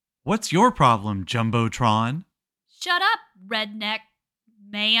What's your problem, Jumbotron? Shut up, redneck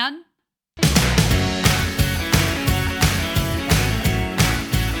man.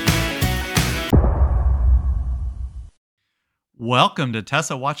 Welcome to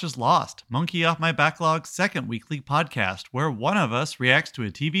Tessa Watches Lost, Monkey Off My Backlog's second weekly podcast, where one of us reacts to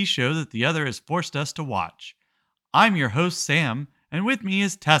a TV show that the other has forced us to watch. I'm your host, Sam, and with me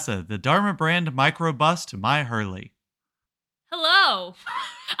is Tessa, the Dharma brand microbus to my Hurley. Hello.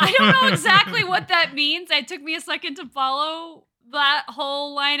 I don't know exactly what that means. It took me a second to follow that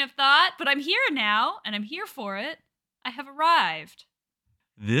whole line of thought, but I'm here now, and I'm here for it. I have arrived.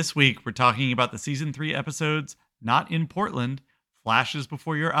 This week, we're talking about the season 3 episodes Not in Portland, Flashes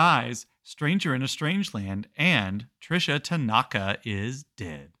Before Your Eyes, Stranger in a Strange Land, and Trisha Tanaka is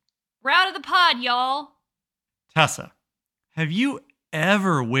dead. We're out of the pod, y'all. Tessa, have you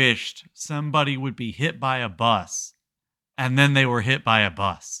ever wished somebody would be hit by a bus and then they were hit by a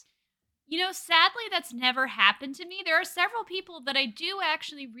bus? You know, sadly, that's never happened to me. There are several people that I do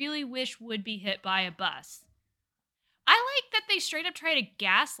actually really wish would be hit by a bus. I like that they straight up try to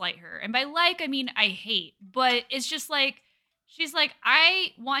gaslight her. And by like, I mean I hate. But it's just like, she's like,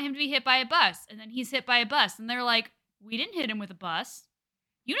 I want him to be hit by a bus. And then he's hit by a bus. And they're like, we didn't hit him with a bus.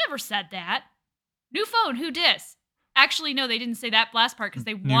 You never said that. New phone, who dis? Actually, no, they didn't say that last part because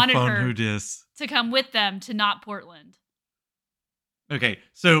they wanted her to come with them to not Portland. Okay,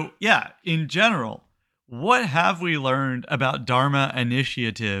 so yeah, in general, what have we learned about Dharma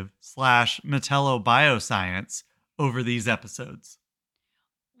Initiative / Metello Bioscience over these episodes?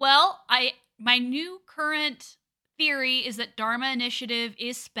 Well, my new current theory is that Dharma Initiative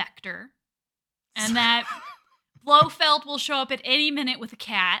is Spectre, and that Blofeld will show up at any minute with a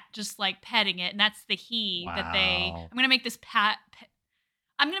cat, just like petting it, and that's the that they. I'm gonna make this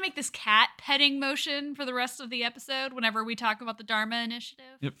cat petting motion for the rest of the episode whenever we talk about the Dharma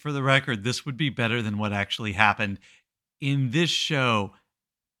Initiative. For the record, this would be better than what actually happened in this show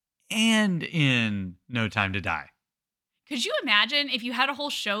and in No Time to Die. Could you imagine if you had a whole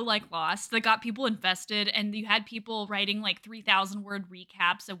show like Lost that got people invested and you had people writing like 3,000 word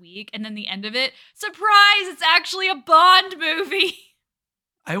recaps a week, and then the end of it, surprise, it's actually a Bond movie.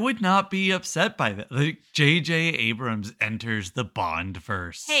 I would not be upset by that. Like, J.J. Abrams enters the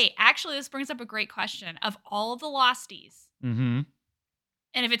Bond-verse. Hey, actually, this brings up a great question. Of all the Losties, and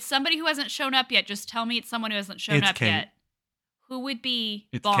if it's somebody who hasn't shown up yet, just tell me it's someone who hasn't shown up yet. Who would be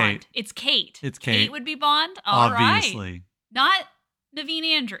Bond? Kate. It's Kate. It's Kate. Kate would be Bond? Obviously. Right. Not Naveen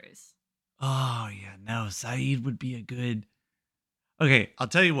Andrews. Oh, yeah. No, Saeed would be a good... Okay, I'll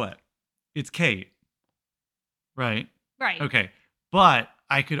tell you what. It's Kate. Right? Right. Okay. But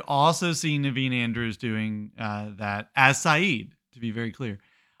I could also see Naveen Andrews doing that as Saeed, to be very clear.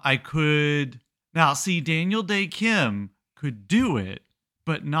 I could... Now, see, Daniel Day Kim could do it,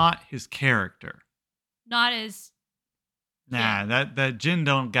 but not his character. Not as... Nah, that Jin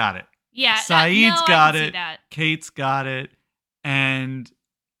don't got it. Yeah, Saeed's got it. That. Kate's got it, and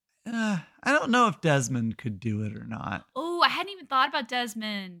I don't know if Desmond could do it or not. Oh, I hadn't even thought about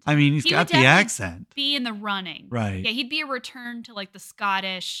Desmond. I mean, he's got the accent. Be in the running, right? Yeah, he'd be a return to like the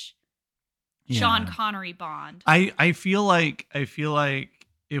Scottish Sean Connery Bond. I feel like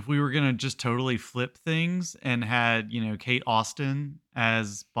if we were gonna just totally flip things and had Kate Austen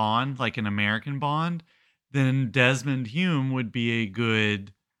as Bond, like an American Bond, then Desmond Hume would be a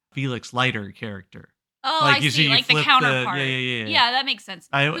good Felix Leiter character. Oh, like I see, like the counterpart. Yeah, that makes sense.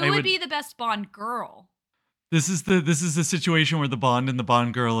 Who would be the best Bond girl? This is the situation where the Bond and the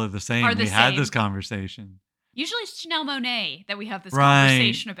Bond girl are the same. We had this conversation. Usually it's Janelle Monáe that we have this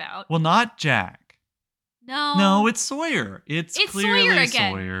conversation about. Well, not Jack. No, it's Sawyer. It's clearly Sawyer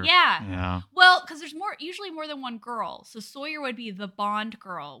again. Sawyer. Yeah. Well, because there's usually more than one girl. So Sawyer would be the Bond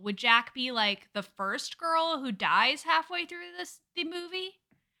girl. Would Jack be like the first girl who dies halfway through the movie?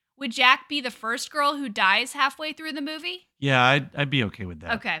 Would Jack be the first girl who dies halfway through the movie? Yeah, I'd be okay with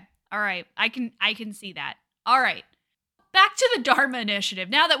that. Okay. All right. I can see that. All right. Back to the Dharma Initiative.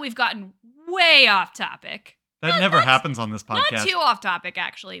 Now that we've gotten way off topic. That never happens on this podcast. Not too off topic,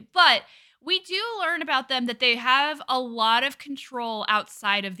 actually. But we do learn about them that they have a lot of control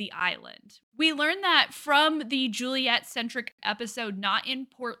outside of the island. We learn that from the Juliet-centric episode Not in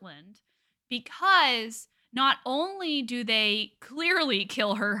Portland, because not only do they clearly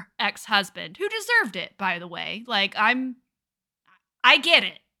kill her ex-husband, who deserved it, by the way. Like, I get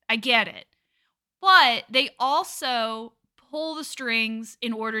it. But they also pull the strings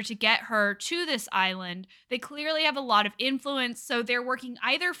in order to get her to this island. They clearly have a lot of influence, so they're working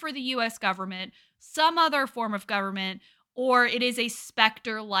either for the U.S. government, some other form of government, or it is a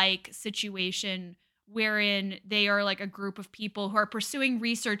Spectre-like situation wherein they are like a group of people who are pursuing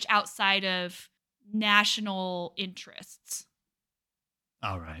research outside of national interests.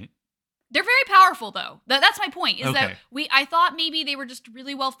 All right. They're very powerful, though. That's my point, is Okay. that I thought maybe they were just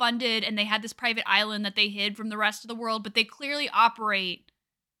really well funded and they had this private island that they hid from the rest of the world, but they clearly operate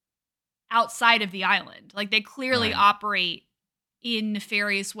outside of the island. Like, they clearly Right. operate in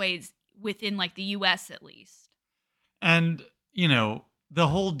nefarious ways within, like, the U.S. at least. And, the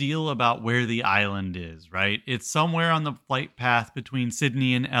whole deal about where the island is, right? It's somewhere on the flight path between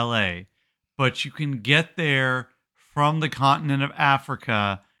Sydney and LA, but you can get there from the continent of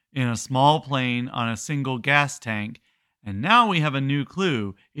Africa in a small plane on a single gas tank. And now we have a new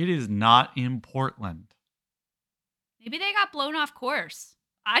clue. It is not in Portland. Maybe they got blown off course.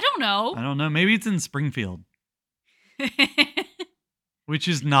 I don't know. I don't know. Maybe it's in Springfield, which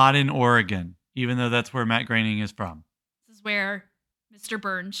is not in Oregon, even though that's where Matt Groening is from. This is where Mr.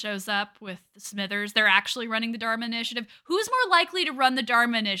 Burns shows up with the Smithers. They're actually running the Dharma Initiative. Who's more likely to run the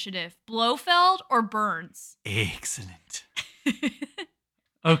Dharma Initiative, Blofeld or Burns? Excellent.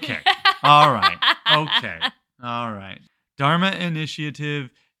 Okay. All right. Okay. All right. Dharma Initiative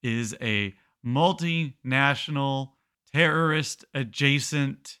is a multinational terrorist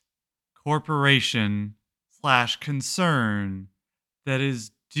adjacent corporation / concern that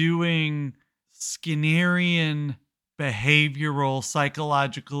is doing Skinnerian behavioral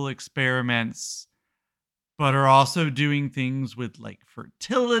psychological experiments, but are also doing things with like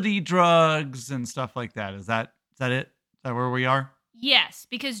fertility drugs and stuff like that. Is that it? Is that where we are? Yes,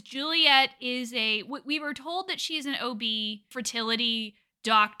 because Juliet is we were told that she's an OB fertility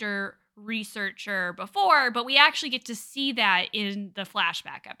doctor researcher before, but we actually get to see that in the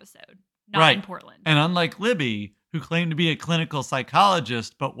flashback episode, not in Portland. And unlike Libby, who claimed to be a clinical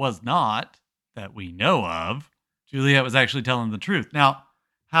psychologist but was not, that we know of, Juliet was actually telling the truth. Now,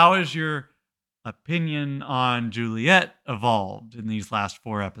 how has your opinion on Juliet evolved in these last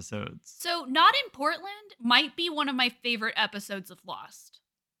 4 episodes? So, Not in Portland might be one of my favorite episodes of Lost.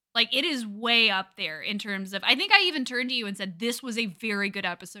 Like, it is way up there in terms of, I think I even turned to you and said, this was a very good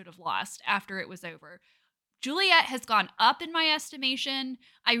episode of Lost after it was over. Juliet has gone up in my estimation.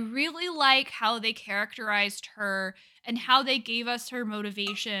 I really like how they characterized her and how they gave us her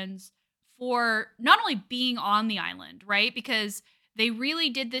motivations for not only being on the island, right? Because they really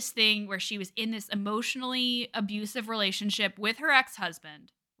did this thing where she was in this emotionally abusive relationship with her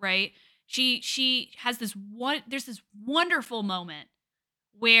ex-husband, right? She has there's this wonderful moment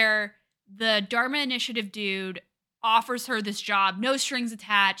where the Dharma Initiative dude offers her this job, no strings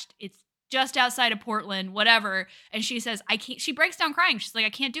attached. It's just outside of Portland, whatever. And she says, I can't, she breaks down crying. She's like,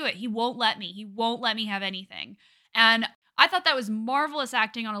 I can't do it. He won't let me. He won't let me have anything. And I thought that was marvelous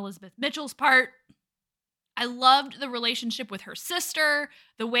acting on Elizabeth Mitchell's part. I loved the relationship with her sister,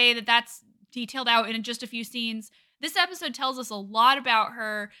 the way that that's detailed out in just a few scenes. This episode tells us a lot about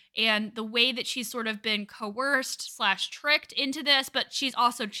her and the way that she's sort of been coerced / tricked into this, but she's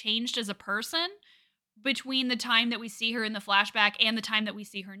also changed as a person between the time that we see her in the flashback and the time that we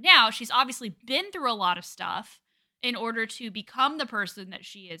see her now. She's obviously been through a lot of stuff in order to become the person that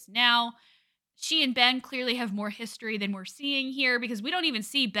she is now. She and Ben clearly have more history than we're seeing here because we don't even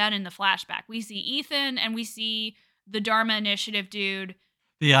see Ben in the flashback. We see Ethan and we see the Dharma Initiative dude.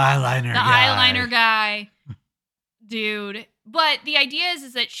 The eyeliner guy. Dude. But the idea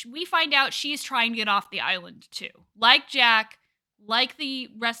is that we find out she's trying to get off the island too. Like Jack, like the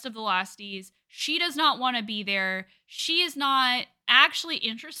rest of the Losties, she does not want to be there. She is not actually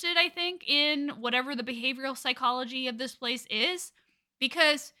interested, I think, in whatever the behavioral psychology of this place is,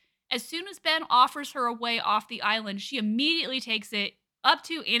 because as soon as Ben offers her a way off the island, she immediately takes it up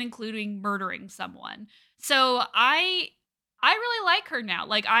to and including murdering someone. So I really like her now.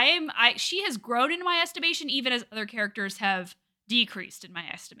 Like she has grown in my estimation, even as other characters have decreased in my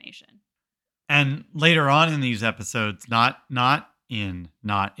estimation. And later on in these episodes, not in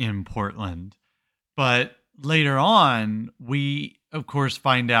Portland, but later on, we of course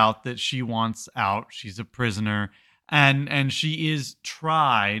find out that she wants out. She's a prisoner. And she is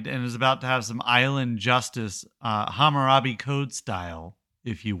tried and is about to have some island justice, Hammurabi Code style,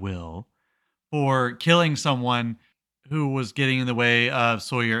 if you will, for killing someone who was getting in the way of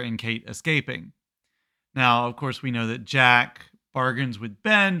Sawyer and Kate escaping. Now, of course, we know that Jack bargains with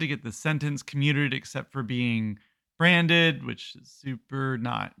Ben to get the sentence commuted except for being branded, which is super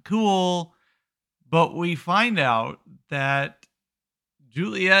not cool. But we find out that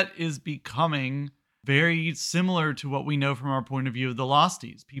Juliet is becoming very similar to what we know from our point of view of the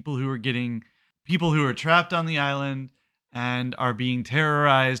Losties. People who are trapped on the island and are being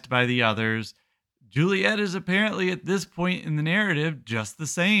terrorized by the others. Juliet is apparently at this point in the narrative just the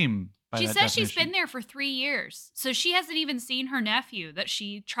same. by She that says she's definition. been there for 3 years. So she hasn't even seen her nephew that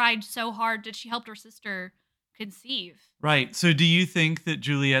she tried so hard that she helped her sister conceive. Right. So do you think that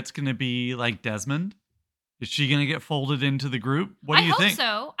Juliet's going to be like Desmond? Is she going to get folded into the group? What do you think?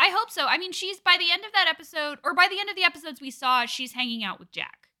 I hope so. I mean, she's by the end of that episode, or by the end of the episodes we saw, she's hanging out with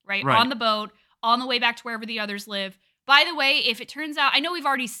Jack, right? Right. On the boat, on the way back to wherever the others live. By the way, if it turns out, I know we've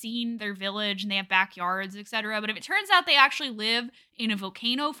already seen their village and they have backyards, etc. But if it turns out they actually live in a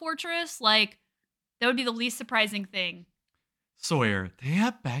volcano fortress, like, that would be the least surprising thing. Sawyer, they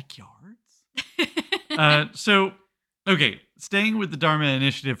have backyards? Okay, staying with the Dharma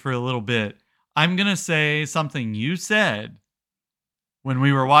Initiative for a little bit, I'm going to say something you said when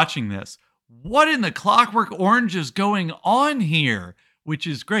we were watching this. What in the Clockwork Orange is going on here? Which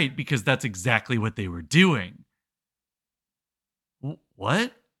is great because that's exactly what they were doing.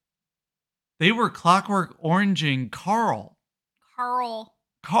 What? They were Clockwork Oranging Carl. Carl.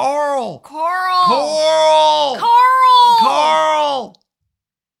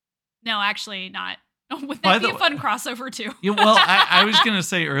 No, actually not. Would that be a fun crossover too? Yeah, well, I was going to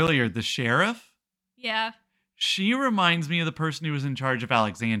say earlier, the sheriff. Yeah. She reminds me of the person who was in charge of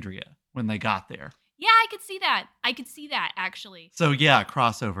Alexandria when they got there. Yeah, I could see that, actually. So, yeah,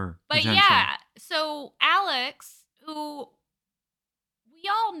 crossover. But yeah, so Alex, who we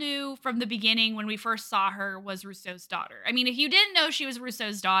all knew from the beginning when we first saw her, was Rousseau's daughter. I mean, if you didn't know she was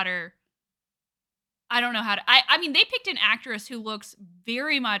Rousseau's daughter, I don't know how to... I mean, they picked an actress who looks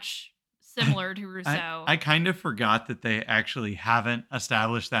very much similar to Rousseau. I kind of forgot that they actually haven't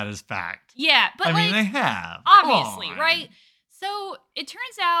established that as fact. Yeah, but I mean, they have. Obviously, right? So it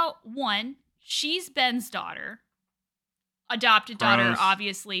turns out, one, she's Ben's daughter. Adopted daughter,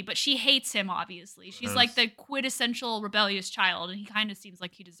 obviously, but she hates him, obviously. She's like the quintessential rebellious child, and he kind of seems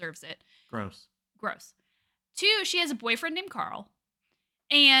like he deserves it. Gross. Two, she has a boyfriend named Carl.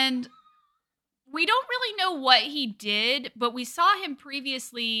 And we don't really know what he did, but we saw him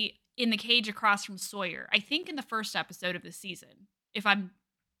previously in the cage across from Sawyer. I think in the first episode of the season, if I'm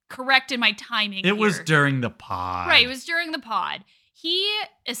correct in my timing. It was during the pod. Right, it was during the pod. He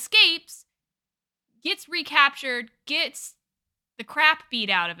escapes, gets recaptured, gets the crap beat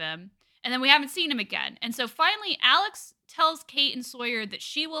out of him, and then we haven't seen him again. And so finally, Alex tells Kate and Sawyer that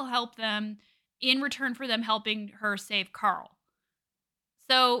she will help them in return for them helping her save Carl.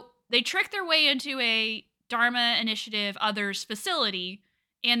 So they trick their way into a Dharma Initiative Others facility,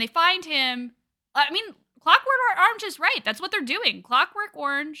 and they find him. I mean, Clockwork Orange is right. That's what they're doing. Clockwork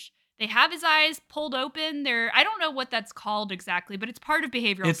Orange. They have his eyes pulled open. I don't know what that's called exactly, but it's part of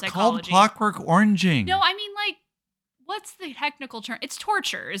behavioral psychology. It's called Clockwork Oranging. No, I mean, like, what's the technical term? It's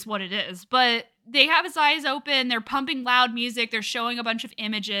torture is what it is. But they have his eyes open. They're pumping loud music. They're showing a bunch of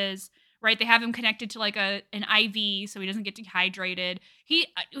images, right? They have him connected to like an IV so he doesn't get dehydrated.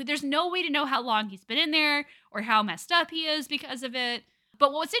 There's no way to know how long he's been in there or how messed up he is because of it.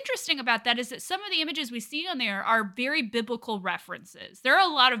 But what's interesting about that is that some of the images we see on there are very biblical references. There are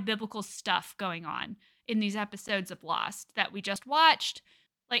a lot of biblical stuff going on in these episodes of Lost that we just watched.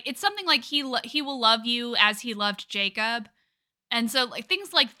 Like, it's something like he will love you as he loved Jacob. And so like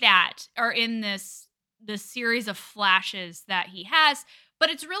things like that are in this series of flashes that he has. But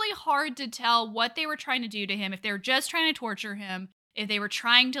it's really hard to tell what they were trying to do to him, if they were just trying to torture him, if they were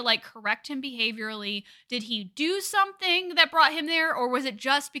trying to like correct him behaviorally. Did he do something that brought him there? Or was it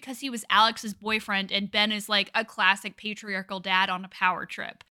just because he was Alex's boyfriend and Ben is like a classic patriarchal dad on a power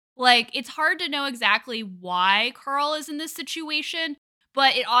trip? Like, it's hard to know exactly why Carl is in this situation,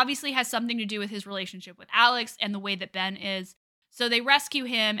 but it obviously has something to do with his relationship with Alex and the way that Ben is. So they rescue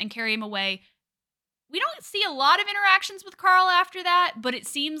him and carry him away. We don't see a lot of interactions with Carl after that, but it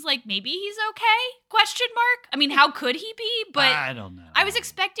seems like maybe he's okay? ? I mean, how could he be? But I don't know. I was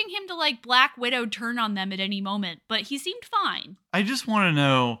expecting him to like Black Widow turn on them at any moment, but he seemed fine. I just want to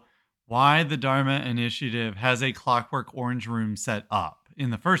know why the Dharma Initiative has a Clockwork Orange room set up in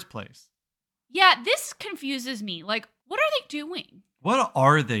the first place. Yeah, this confuses me. Like, what are they doing? What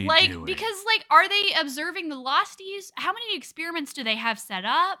are they doing? Because, like, are they observing the Losties? How many experiments do they have set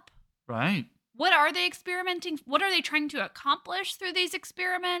up? Right. What are they experimenting? What are they trying to accomplish through these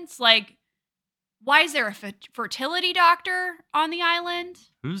experiments? Like, why is there a fertility doctor on the island?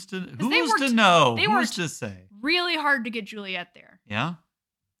 Who's to know? Who's to say? Really hard to get Juliet there. Yeah.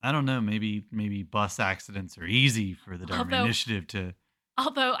 I don't know. Maybe bus accidents are easy for the Dharma Initiative to.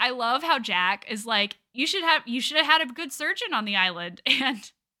 Although I love how Jack is like, you should have had a good surgeon on the island,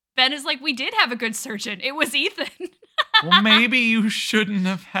 and Ben is like, we did have a good surgeon. It was Ethan. Well, maybe you shouldn't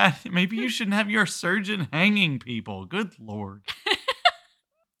have your surgeon hanging people. Good Lord.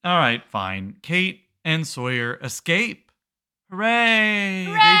 All right, fine. Kate and Sawyer escape. Hooray!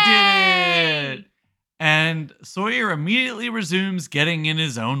 They Hooray! did it! And Sawyer immediately resumes getting in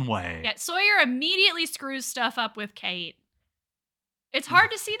his own way. Yeah, Sawyer immediately screws stuff up with Kate. It's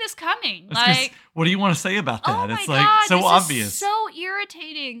hard to see this coming. Like, what do you want to say about that? oh my It's like God, so this obvious. is so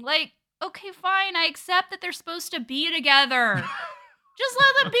irritating. Like, okay, fine, I accept that they're supposed to be together. Just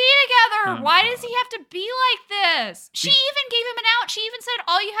let them be together. Oh, Why God. does he have to be like this? She even gave him an out. She even said,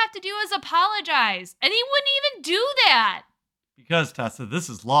 all you have to do is apologize. And he wouldn't even do that. Because, Tessa, this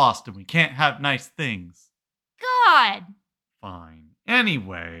is Lost and we can't have nice things. God. Fine.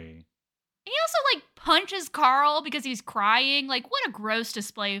 Anyway. And he also, like, punches Carl because he's crying. Like, what a gross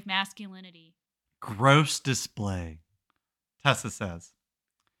display of masculinity. Gross display, Tessa says.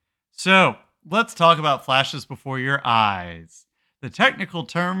 So, let's talk about flashes before your eyes. The technical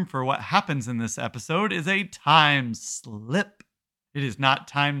term for what happens in this episode is a time slip. It is not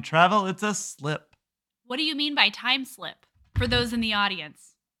time travel, it's a slip. What do you mean by time slip for those in the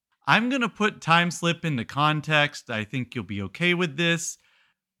audience? I'm going to put time slip into context. I think you'll be okay with this.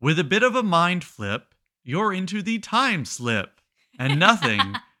 With a bit of a mind flip, you're into the time slip, and nothing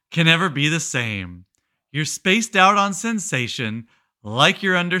can ever be the same. You're spaced out on sensation like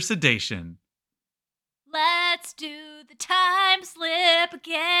you're under sedation. Let's do the time slip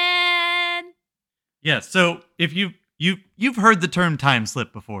again. Yeah, so if you've heard the term time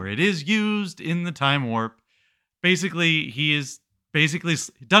slip before, it is used in the time warp. Basically, he is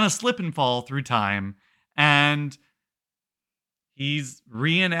done a slip and fall through time, and he's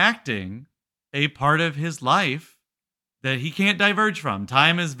reenacting a part of his life that he can't diverge from.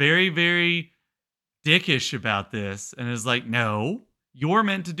 Time is very, very dickish about this and is like, no, you're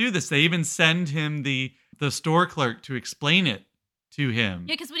meant to do this. They even send him the store clerk to explain it to him.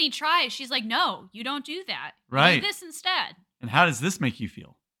 Yeah, because when he tries, she's like, no, you don't do that. You Right. do this instead. And how does this make you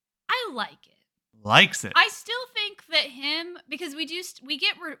feel? I like it. Likes it. I still think that him, because we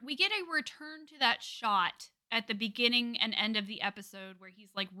get a return to that shot at the beginning and end of the episode where he's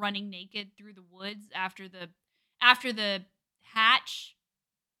like running naked through the woods after the hatch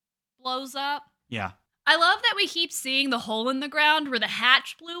blows up. Yeah. I love that we keep seeing the hole in the ground where the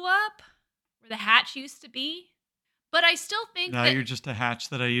hatch blew up, where the hatch used to be. But I still think Now that you're just a hatch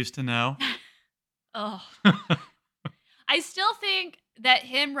that I used to know. oh. I still think that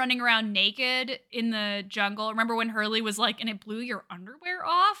him running around naked in the jungle, remember when Hurley was like, and it blew your underwear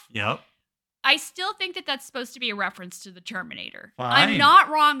off? Yep. I still think that that's supposed to be a reference to the Terminator. Fine. I'm not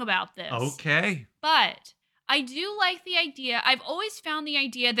wrong about this. Okay. But I do like the idea. I've always found the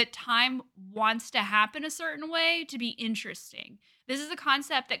idea that time wants to happen a certain way to be interesting. This is a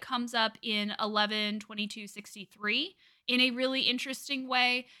concept that comes up in 11/22/63 in a really interesting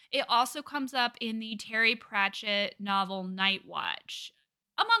way. It also comes up in the Terry Pratchett novel Night Watch,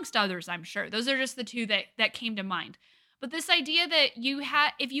 amongst others, I'm sure. Those are just the two that came to mind. But this idea that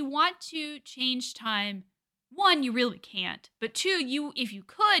if you want to change time, one, you really can't. But two, if you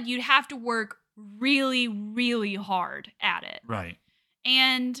could, you'd have to work really, really hard at it. Right.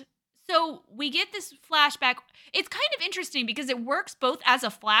 And so we get this flashback. It's kind of interesting because it works both as a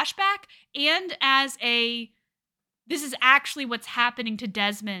flashback and as this is actually what's happening to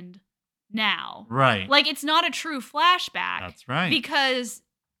Desmond now. Right. Like, it's not a true flashback. That's right. Because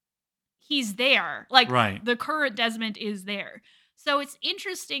he's there. Like, right. The current Desmond is there. So it's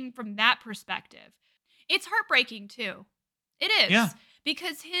interesting from that perspective. It's heartbreaking, too. It is. Yeah.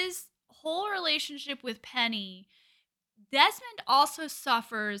 Because his whole relationship with Penny, Desmond also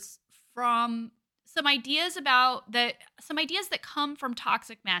suffers from some ideas that come from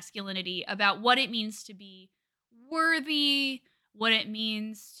toxic masculinity about what it means to be worthy, what it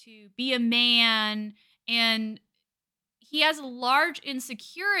means to be a man, and he has a large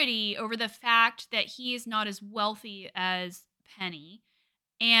insecurity over the fact that he is not as wealthy as Penny,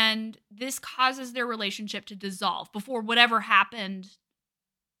 and this causes their relationship to dissolve before whatever happened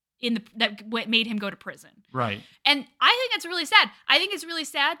that made him go to prison. Right. And I think it's really sad. I think it's really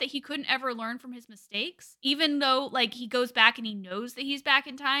sad that he couldn't ever learn from his mistakes, even though like he goes back and he knows that he's back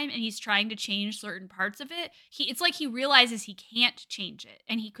in time and he's trying to change certain parts of it. It's like he realizes he can't change it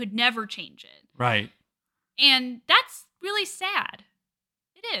and he could never change it. Right. And that's really sad.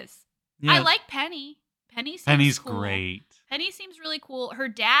 It is. Yeah. I like Penny. Penny's cool. great. Penny seems really cool. Her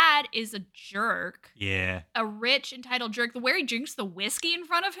dad is a jerk. Yeah. A rich, entitled jerk. Where he drinks the whiskey in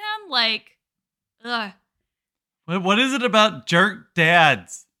front of him, like, ugh. What is it about jerk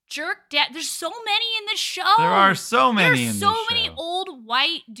dads? Jerk dad. There's so many in this show. There are so many in this show. There's so many old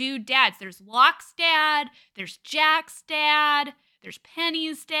white dude dads. There's Locke's dad. There's Jack's dad. There's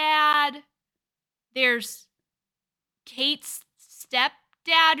Penny's dad. There's Kate's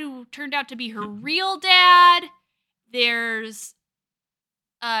stepdad who turned out to be her real dad. There's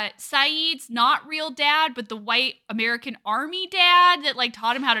Saeed's not real dad, but the white American army dad that like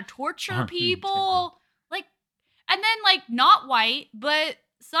taught him how to torture Army people. Like, and then like not white, but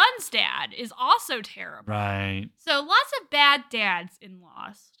Sun's dad is also terrible. Right. So lots of bad dads in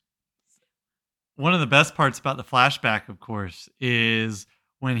Lost. One of the best parts about the flashback, of course, is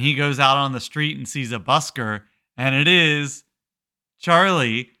when he goes out on the street and sees a busker, and it is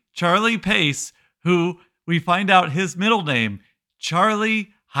Charlie Pace, who we find out his middle name,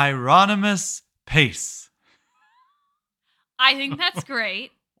 Charlie Hieronymus Pace. I think that's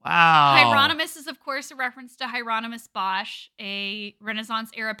great. Wow. Hieronymus is, of course, a reference to Hieronymus Bosch, a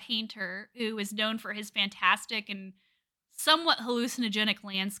Renaissance-era painter who is known for his fantastic and somewhat hallucinogenic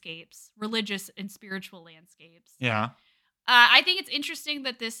landscapes, religious and spiritual landscapes. Yeah. I think it's interesting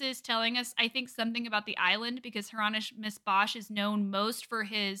that this is telling us, I think, something about the island, because Hieronymus Bosch is known most for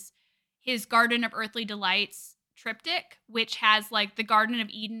his Garden of Earthly Delights triptych, which has like the Garden of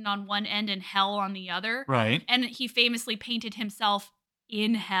Eden on one end and hell on the other. Right. And he famously painted himself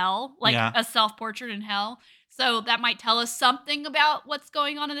in hell, like a self-portrait in hell. So that might tell us something about what's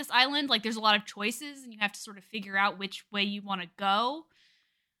going on in this island. Like there's a lot of choices and you have to sort of figure out which way you want to go.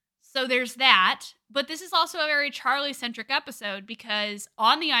 So there's that. But this is also a very Charlie-centric episode because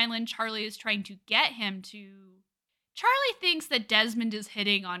on the island, Charlie is trying to get him to... Charlie thinks that Desmond is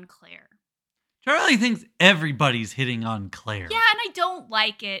hitting on Claire. Charlie thinks everybody's hitting on Claire. Yeah, and I don't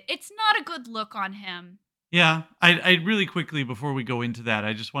like it. It's not a good look on him. Yeah, I really quickly, before we go into that,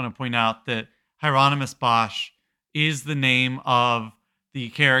 I just want to point out that Hieronymus Bosch is the name of the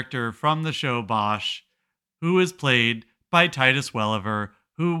character from the show Bosch, who is played by Titus Welliver,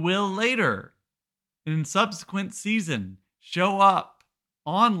 who will later, in subsequent season, show up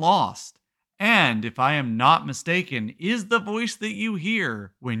on Lost. And, if I am not mistaken, is the voice that you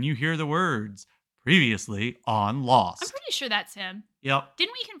hear when you hear the words previously on Lost. I'm pretty sure that's him. Yep.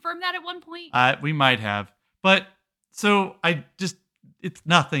 Didn't we confirm that at one point? We might have. But, so, it's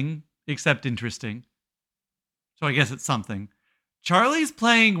nothing except interesting. So I guess it's something. Charlie's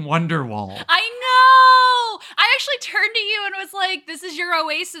playing Wonderwall. I know! I actually turned to you and was like, this is your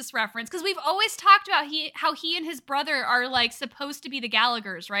Oasis reference. Because we've always talked about how he and his brother are like supposed to be the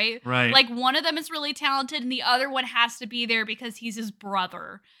Gallaghers, right? Right. Like one of them is really talented and the other one has to be there because he's his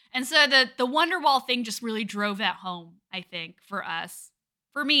brother. And so the Wonderwall thing just really drove that home, I think, for us.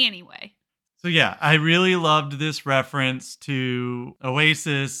 For me, anyway. So yeah, I really loved this reference to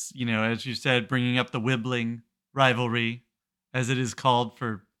Oasis, as you said, bringing up the Wibbling rivalry, as it is called.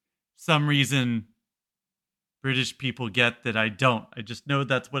 For some reason, British people get that I don't. I just know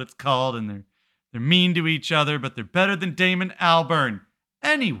that's what it's called, and they're mean to each other, but they're better than Damon Albarn.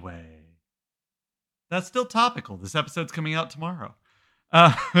 Anyway, that's still topical. This episode's coming out tomorrow.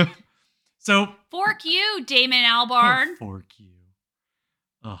 So fork you, Damon Albarn. Oh, fork you.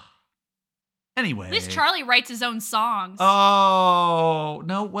 Ugh. Anyway. At least Charlie writes his own songs. Oh,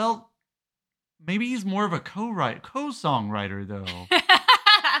 no, well, maybe he's more of a co-songwriter, though.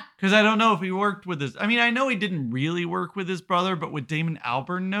 Because I don't know if he worked with his... I mean, I know he didn't really work with his brother, but would Damon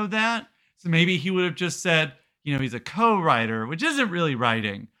Albarn know that? So maybe he would have just said, he's a co-writer, which isn't really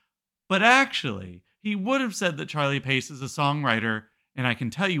writing. But actually, he would have said that Charlie Pace is a songwriter, and I can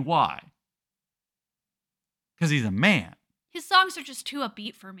tell you why. Because he's a man. His songs are just too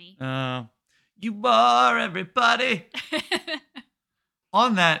upbeat for me. You are everybody.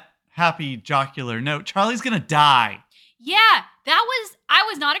 On that happy jocular note, Charlie's gonna die. Yeah, I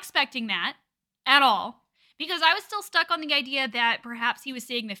was not expecting that at all. Because I was still stuck on the idea that perhaps he was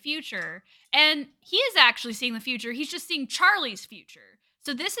seeing the future. And he is actually seeing the future. He's just seeing Charlie's future.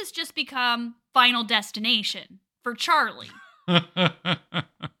 So this has just become Final Destination for Charlie. That's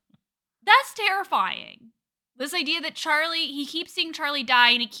terrifying. This idea that he keeps seeing Charlie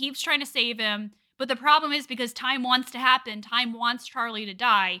die and he keeps trying to save him. But the problem is because time wants to happen, time wants Charlie to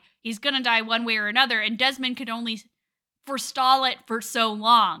die. He's going to die one way or another. And Desmond could only forestall it for so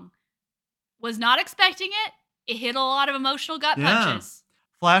long. Was not expecting it. It hit a lot of emotional gut punches.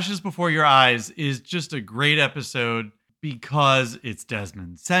 Flashes Before Your Eyes is just a great episode because it's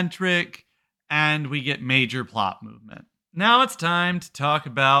Desmond-centric and we get major plot movement. Now it's time to talk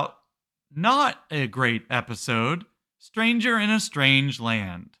about not a great episode, Stranger in a Strange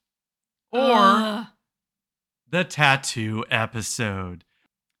Land. Or the tattoo episode.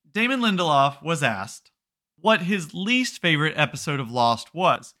 Damon Lindelof was asked what his least favorite episode of Lost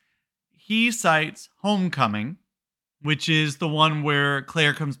was. He cites Homecoming, which is the one where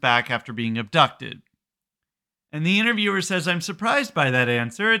Claire comes back after being abducted. And the interviewer says, I'm surprised by that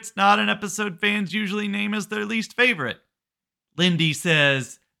answer. It's not an episode fans usually name as their least favorite. Lindy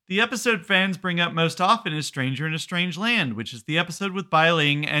says, The episode fans bring up most often is Stranger in a Strange Land, which is the episode with Bai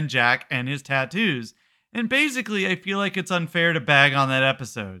Ling and Jack and his tattoos. And basically, I feel like it's unfair to bag on that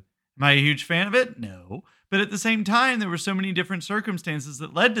episode. Am I a huge fan of it? No. But at the same time, there were so many different circumstances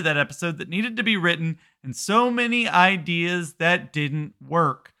that led to that episode that needed to be written, and so many ideas that didn't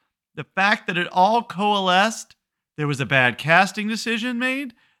work. The fact that it all coalesced, there was a bad casting decision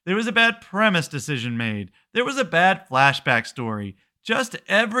made, there was a bad premise decision made, there was a bad flashback story, just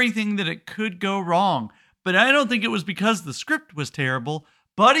everything that it could go wrong. But I don't think it was because the script was terrible.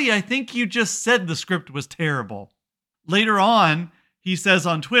 Buddy, I think you just said the script was terrible. Later on, he says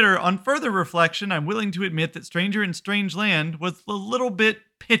on Twitter, on further reflection, I'm willing to admit that Stranger in Strange Land was a little bit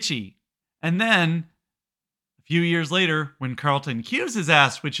pitchy. And then, a few years later, when Carlton Cuse is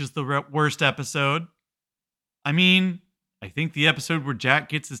asked which is the worst episode, I think the episode where Jack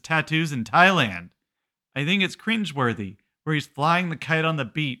gets his tattoos in Thailand. I think it's cringeworthy, where he's flying the kite on the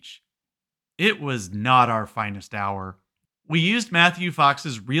beach. It was not our finest hour. We used Matthew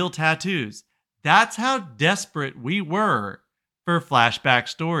Fox's real tattoos. That's how desperate we were for flashback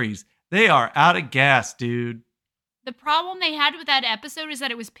stories. They are out of gas, dude. The problem they had with that episode is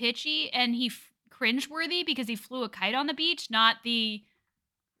that it was pitchy and cringeworthy because he flew a kite on the beach, not the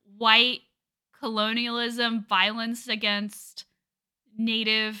white colonialism violence against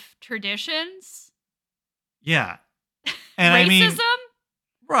native traditions. Yeah. And racism?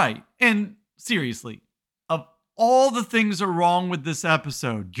 Right. And seriously, of all the things that are wrong with this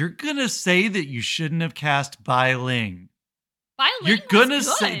episode, you're going to say that you shouldn't have cast Bai Ling. Bai Ling You're going to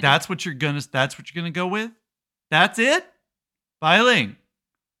was say good. that's what you're going to go with? That's it? Bai Ling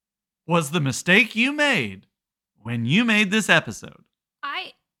was the mistake you made when you made this episode.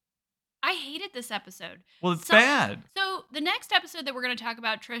 I hated this episode. Well, it's bad. So the next episode that we're going to talk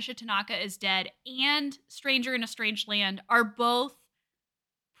about, Trisha Tanaka is Dead and Stranger in a Strange Land, are both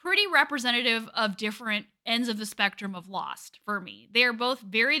pretty representative of different ends of the spectrum of Lost for me. They are both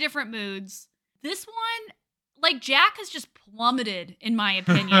very different moods. This one, like, Jack has just plummeted, in my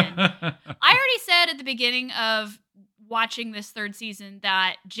opinion. I already said at the beginning of watching this third season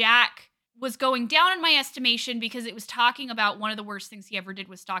that Jack was going down in my estimation because it was talking about one of the worst things he ever did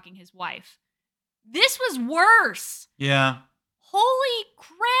was stalking his wife. This was worse. Yeah. Holy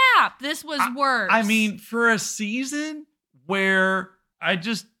crap, this was worse. I mean, for a season where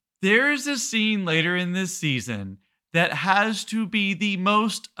there's a scene later in this season that has to be the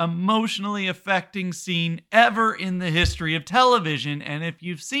most emotionally affecting scene ever in the history of television. And if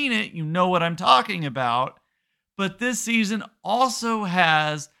you've seen it, you know what I'm talking about. But this season also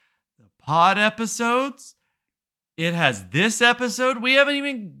has the pod episodes. It has this episode. We haven't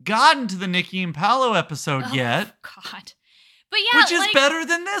even gotten to the Nikki and Paolo episode yet. God. But yeah, which is better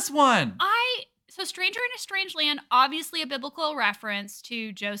than this one. So Stranger in a Strange Land, obviously a biblical reference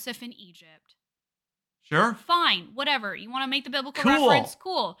to Joseph in Egypt. Sure. Fine, whatever. You want to make the biblical Cool. reference?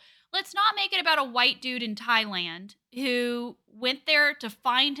 Cool. Let's not make it about a white dude in Thailand who went there to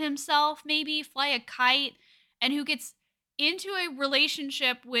find himself, maybe fly a kite, and who gets into a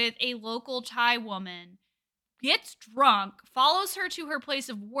relationship with a local Thai woman, gets drunk, follows her to her place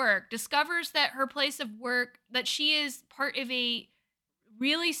of work, discovers that her place of work, that she is part of a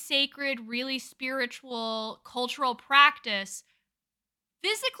really sacred, really spiritual, cultural practice,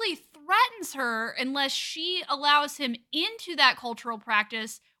 physically threatens her unless she allows him into that cultural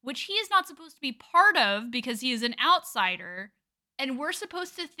practice, which he is not supposed to be part of because he is an outsider. And we're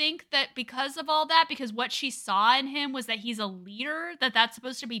supposed to think that because of all that, because what she saw in him was that he's a leader, that that's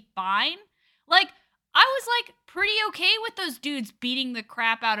supposed to be fine. Like, I was like pretty okay with those dudes beating the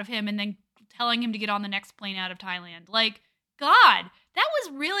crap out of him and then telling him to get on the next plane out of Thailand. Like, God, that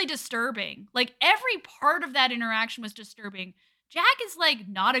was really disturbing. Like, every part of that interaction was disturbing. Jack is like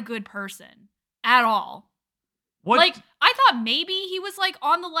not a good person at all. What? Like, I thought maybe he was like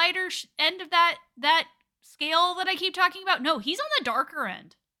on the lighter end of that scale that I keep talking about. No, he's on the darker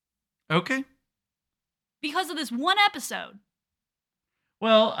end. Okay. Because of this one episode.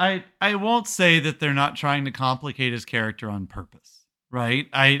 Well, I won't say that they're not trying to complicate his character on purpose, right?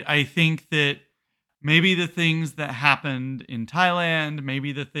 I think that maybe the things that happened in Thailand,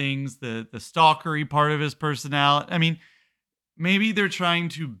 maybe the things, the stalkery part of his personality, I mean, maybe they're trying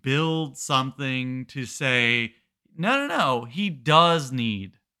to build something to say, no, he does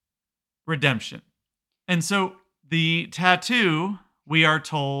need redemption. And so the tattoo, we are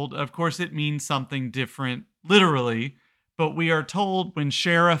told, of course, it means something different, literally, but we are told when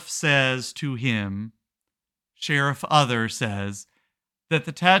Sheriff says to him, Sheriff Other says, that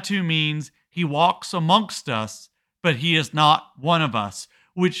the tattoo means he walks amongst us, but he is not one of us,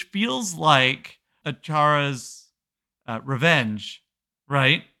 which feels like Achara's revenge,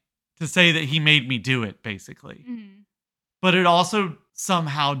 right? To say that he made me do it, basically. Mhm. But it also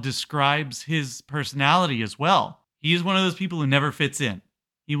somehow describes his personality as well. He is one of those people who never fits in.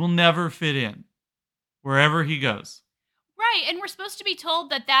 He will never fit in wherever he goes. Right, and we're supposed to be told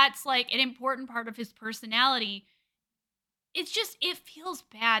that that's like an important part of his personality. It's just, it feels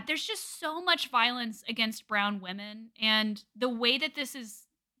bad. There's just so much violence against brown women, and the way that this is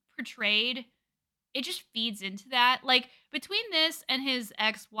portrayed, it just feeds into that. Like, between this and his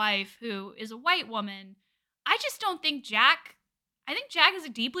ex-wife, who is a white woman, I just don't think I think Jack is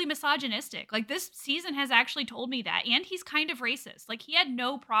deeply misogynistic. Like, this season has actually told me that. And he's kind of racist. Like, he had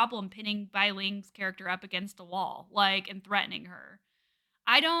no problem pinning Bai Ling's character up against a wall, like, and threatening her.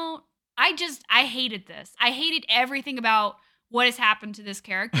 I hated this. I hated everything about what has happened to this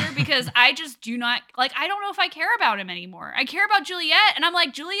character because I just do not, like, I don't know if I care about him anymore. I care about Juliet, and I'm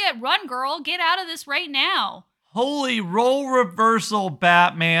like, Juliet, run, girl. Get out of this right now. Holy role reversal,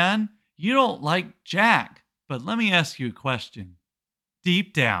 Batman. You don't like Jack. But let me ask you a question.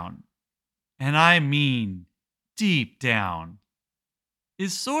 Deep down, and I mean deep down,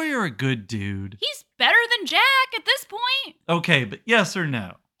 is Sawyer a good dude? He's better than Jack at this point. Okay, but yes or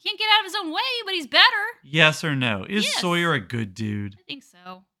no? Can't get out of his own way, but he's better. Yes or no? Is Yes. Sawyer a good dude? I think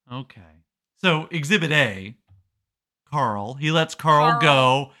so. Okay. So, Exhibit A, Carl. He lets Carl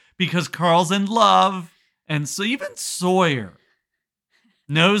go because Carl's in love. And so even Sawyer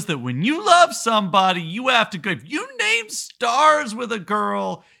knows that when you love somebody, you have to go. If you name stars with a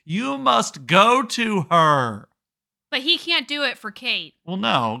girl, you must go to her. But he can't do it for Kate. Well,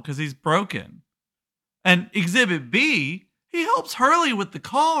 no, because he's broken. And Exhibit B, he helps Hurley with the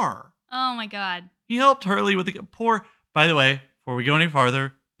car. Oh my God. He helped Hurley with the poor, by the way, before we go any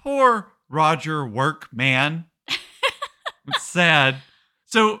farther, poor Roger Workman. It's sad.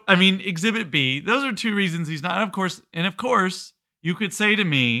 So, I mean, Exhibit B, those are two reasons he's not, of course, you could say to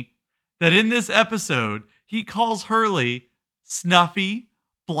me that in this episode, he calls Hurley Snuffy,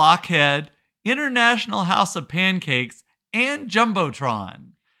 Blockhead, International House of Pancakes, and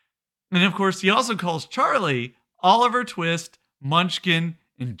Jumbotron. And of course, he also calls Charlie Oliver Twist, Munchkin,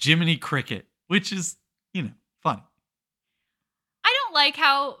 and Jiminy Cricket, which is, funny. I don't like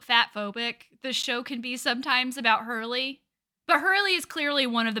how fat-phobic the show can be sometimes about Hurley, but Hurley is clearly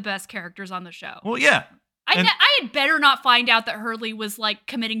one of the best characters on the show. Well, yeah. I had better not find out that Hurley was like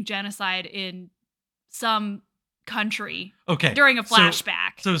committing genocide in some country during a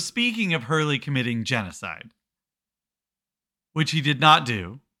flashback. So speaking of Hurley committing genocide, which he did not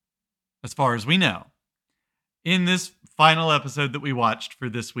do, as far as we know, in this final episode that we watched for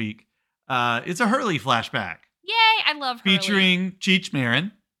this week, it's a Hurley flashback. Yay, I love Hurley. Featuring Cheech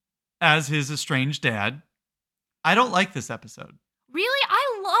Marin as his estranged dad. I don't like this episode. Really?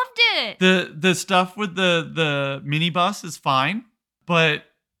 I loved it. The stuff with the minibus is fine,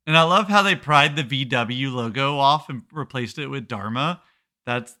 and I love how they pried the VW logo off and replaced it with Dharma.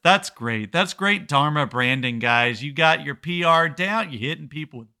 That's great. That's great Dharma branding, guys. You got your PR down. You're hitting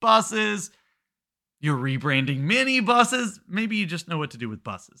people with buses. You're rebranding minibuses. Maybe you just know what to do with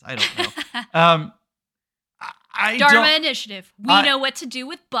buses. I don't know. Dharma Initiative. We know what to do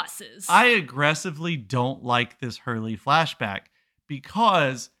with buses. I aggressively don't like this Hurley flashback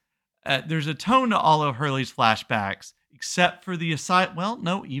because there's a tone to all of Hurley's flashbacks, except for the aside. Well,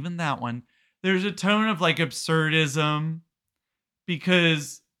 no, even that one. There's a tone of like absurdism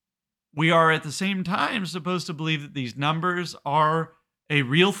because we are at the same time supposed to believe that these numbers are a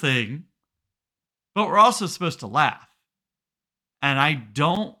real thing, but we're also supposed to laugh. And I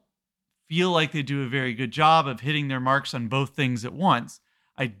don't feel like they do a very good job of hitting their marks on both things at once.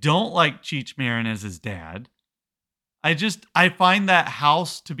 I don't like Cheech Marin as his dad. I find that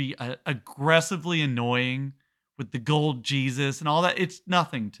house to be aggressively annoying with the gold Jesus and all that. It's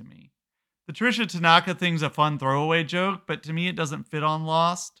nothing to me. The Trisha Tanaka thing's a fun throwaway joke, but to me it doesn't fit on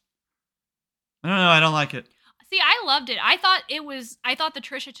Lost. I don't know. I don't like it. See, I loved it. I thought the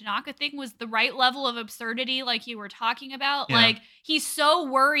Trisha Tanaka thing was the right level of absurdity, like you were talking about. Yeah. Like, he's so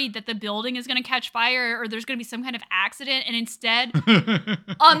worried that the building is going to catch fire or there's going to be some kind of accident, and instead,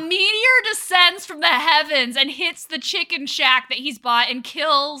 a meteor descends from the heavens and hits the chicken shack that he's bought and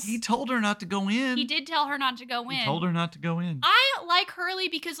kills. He told her not to go in. He did tell her not to go in. He told her not to go in. I like Hurley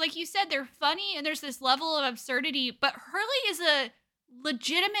because, like you said, they're funny and there's this level of absurdity, but Hurley is a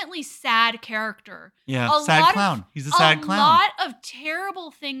legitimately sad character. Yeah, sad clown. He's a sad clown. A lot of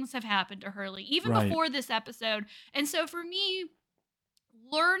terrible things have happened to Hurley, even Right. before this episode. And so for me,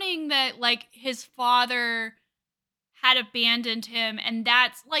 learning that like his father had abandoned him, and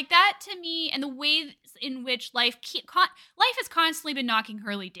that's like that to me, and the way in which life has constantly been knocking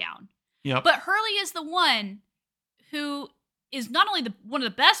Hurley down. Yep. But Hurley is the one who is not only one of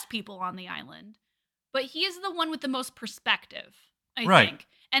the best people on the island, but he is the one with the most perspective, I think.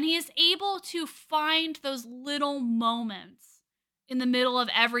 And he is able to find those little moments in the middle of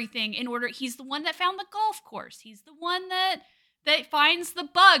everything he's the one that found the golf course. He's the one that finds the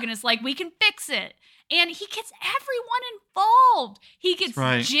bug and is like, we can fix it. And he gets everyone involved. He gets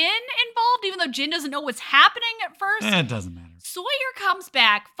Jin involved, even though Jin doesn't know what's happening at first. It doesn't matter. Sawyer comes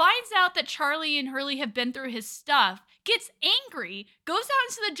back, finds out that Charlie and Hurley have been through his stuff, gets angry, goes out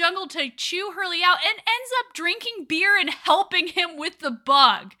into the jungle to chew Hurley out, and ends up drinking beer and helping him with the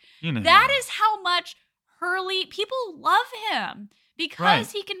bug. That is how much people love him.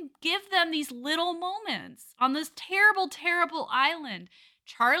 Because he can give them these little moments on this terrible, terrible island.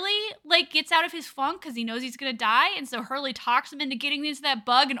 Charlie, gets out of his funk because he knows he's going to die. And so Hurley talks him into getting into that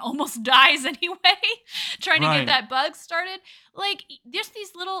bug and almost dies anyway, trying to get that bug started. Just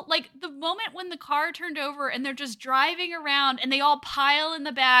these little, the moment when the car turned over and they're just driving around and they all pile in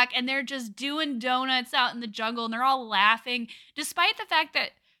the back and they're just doing donuts out in the jungle and they're all laughing, despite the fact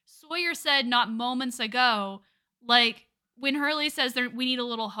that Sawyer said not moments ago, when Hurley says we need a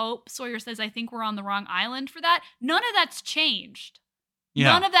little hope, Sawyer says, I think we're on the wrong island for that. None of that's changed.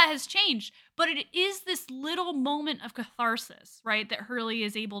 Yeah. None of that has changed. But it is this little moment of catharsis, right, that Hurley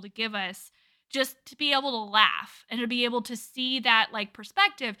is able to give us just to be able to laugh and to be able to see that,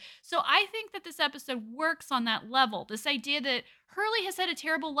 perspective. So I think that this episode works on that level. This idea that Hurley has had a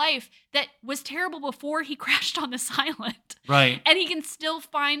terrible life that was terrible before he crashed on this island. Right. And he can still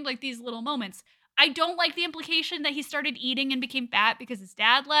find, these little moments. I don't like the implication that he started eating and became fat because his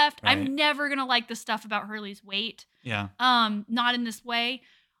dad left. Right. I'm never going to like the stuff about Hurley's weight. Yeah. Not in this way.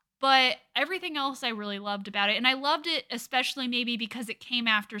 But everything else I really loved about it. And I loved it especially maybe because it came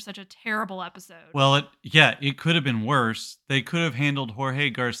after such a terrible episode. Well, it could have been worse. They could have handled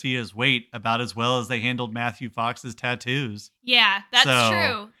Jorge Garcia's weight about as well as they handled Matthew Fox's tattoos. Yeah, that's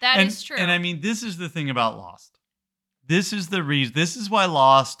true. That is true. And I mean, this is the thing about Lost. This is the reason. This is why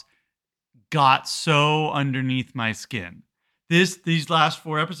Lost got so underneath my skin. These last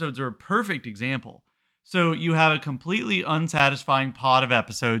 4 episodes are a perfect example. So you have a completely unsatisfying pot of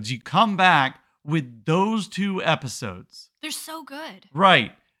episodes. You come back with those 2 episodes. They're so good.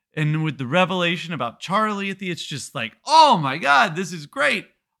 Right. And with the revelation about Charlie at it's just oh my God, this is great.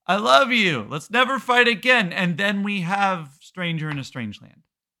 I love you. Let's never fight again. And then we have Stranger in a Strange Land.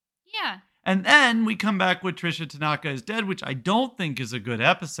 Yeah. And then we come back with Trisha Tanaka is Dead, which I don't think is a good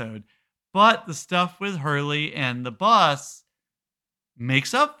episode. But the stuff with Hurley and the bus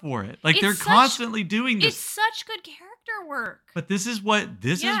makes up for it. They're constantly doing this. It's such good character work. But this is what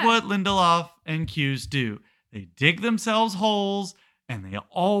Lindelof and Hughes do. They dig themselves holes and they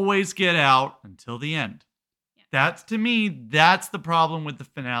always get out until the end. Yeah. To me, that's the problem with the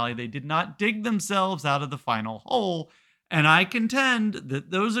finale. They did not dig themselves out of the final hole. And I contend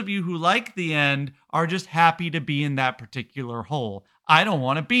that those of you who like the end are just happy to be in that particular hole. I don't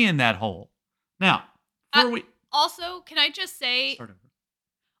want to be in that hole. Now, also, can I just say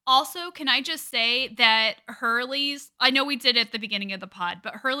that Hurley's, I know we did it at the beginning of the pod,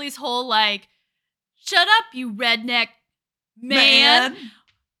 but Hurley's whole shut up, you redneck man.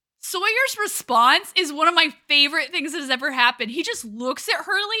 Sawyer's response is one of my favorite things that has ever happened. He just looks at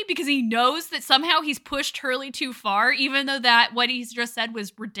Hurley because he knows that somehow he's pushed Hurley too far, even though what he's just said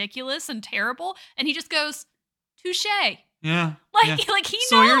was ridiculous and terrible. And he just goes, touche. Yeah. He knows.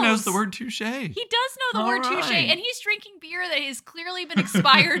 Sawyer knows the word touche. He does know the word touche. And he's drinking beer that has clearly been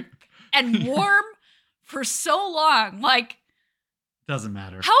expired and warm for so long. Doesn't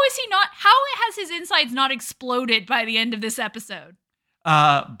matter. How has his insides not exploded by the end of this episode?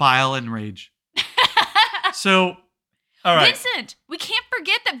 Bile and rage. So, all right. Vincent! We can't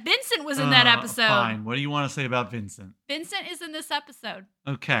forget that Vincent was in that episode. Fine. What do you want to say about Vincent? Vincent is in this episode.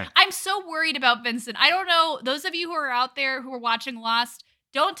 Okay. I'm so worried about Vincent. I don't know. Those of you who are out there who are watching Lost,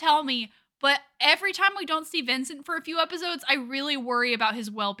 don't tell me. But every time we don't see Vincent for a few episodes, I really worry about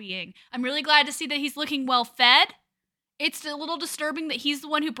his well-being. I'm really glad to see that he's looking well-fed. It's a little disturbing that he's the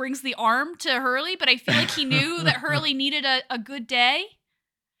one who brings the arm to Hurley, but I feel like he knew that Hurley needed a good day.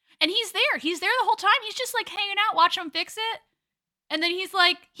 And he's there. He's there the whole time. He's just hanging out, watching him fix it. And then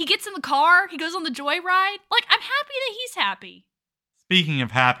he gets in the car. He goes on the joyride. I'm happy that he's happy. Speaking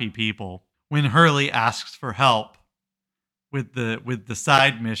of happy people, when Hurley asks for help with the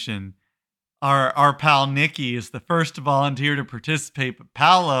side mission, our pal Nikki is the first to volunteer to participate, but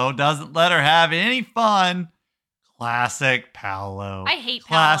Paolo doesn't let her have any fun. Classic Paolo. I hate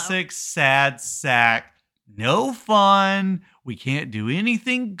Paolo. Classic sad sack. No fun. We can't do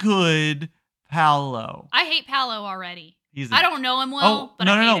anything good. Paolo. I hate Paolo already. I don't know him well, but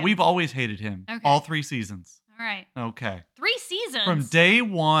no. him. We've always hated him. Okay. All 3 seasons. All right. Okay. 3 seasons. From day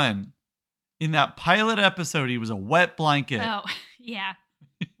one. In that pilot episode, he was a wet blanket. Oh, yeah.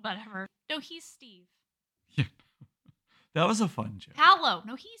 Whatever. No, he's Steve. That was a fun joke. Paolo.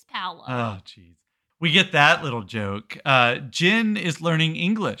 No, he's Paolo. Oh, jeez. We get that little joke. Jin is learning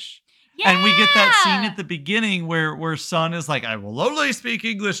English. Yeah! And we get that scene at the beginning where Sun is like, I will only speak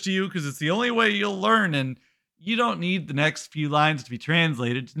English to you because it's the only way you'll learn. And you don't need the next few lines to be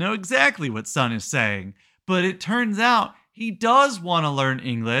translated to know exactly what Sun is saying. But it turns out he does want to learn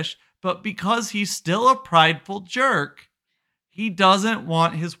English, but because he's still a prideful jerk, he doesn't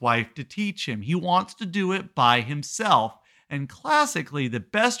want his wife to teach him. He wants to do it by himself. And classically, the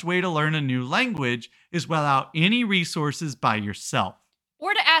best way to learn a new language is without any resources by yourself.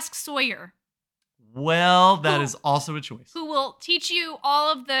 Or to ask Sawyer. Well, that is also a choice. Who will teach you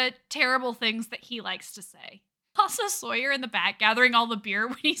all of the terrible things that he likes to say. Also, Sawyer in the back gathering all the beer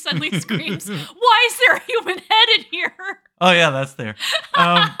when he suddenly screams, "Why is there a human head in here?" Oh, yeah, that's there.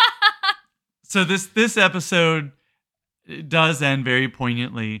 So this episode does end very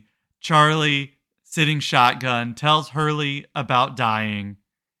poignantly. Charlie, sitting shotgun, tells Hurley about dying.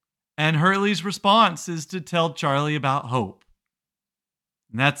 And Hurley's response is to tell Charlie about hope.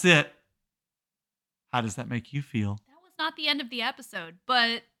 And that's it. How does that make you feel? That was not the end of the episode,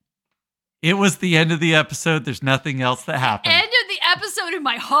 but... It was the end of the episode. There's nothing else that happened. End of the episode in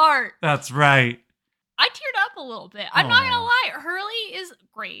my heart. That's right. I teared up a little bit. I'm not going to lie. Hurley is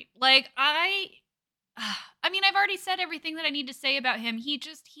great. Like, I mean, I've already said everything that I need to say about him. He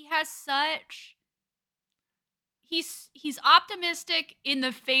has such... He's optimistic in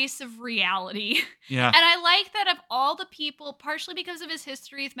the face of reality. Yeah. And I like that of all the people, partially because of his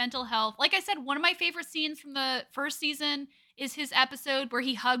history with mental health. Like I said, one of my favorite scenes from the first season is his episode where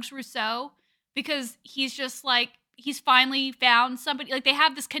he hugs Rousseau because he's just like, he's finally found somebody. Like they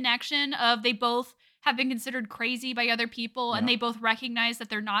have this connection of they both have been considered crazy by other people and they both recognize that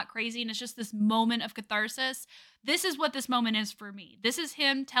they're not crazy. And it's just this moment of catharsis. This is what this moment is for me. This is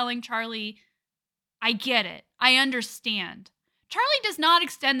him telling Charlie, I get it. I understand. Charlie does not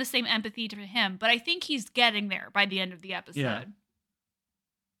extend the same empathy to him, but I think he's getting there by the end of the episode. Yeah.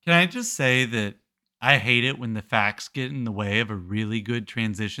 Can I just say that I hate it when the facts get in the way of a really good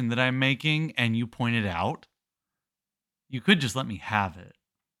transition that I'm making and you point it out? You could just let me have it.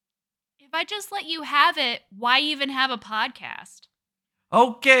 If I just let you have it, why even have a podcast?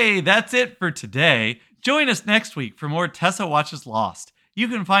 Okay, that's it for today. Join us next week for more Tessa Watches Lost. You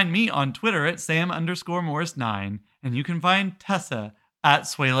can find me on Twitter at Sam_Morris9, and you can find Tessa at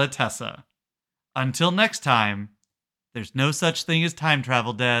Suela Tessa. Until next time, there's no such thing as time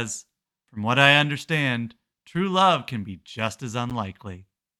travel, Des. From what I understand, true love can be just as unlikely.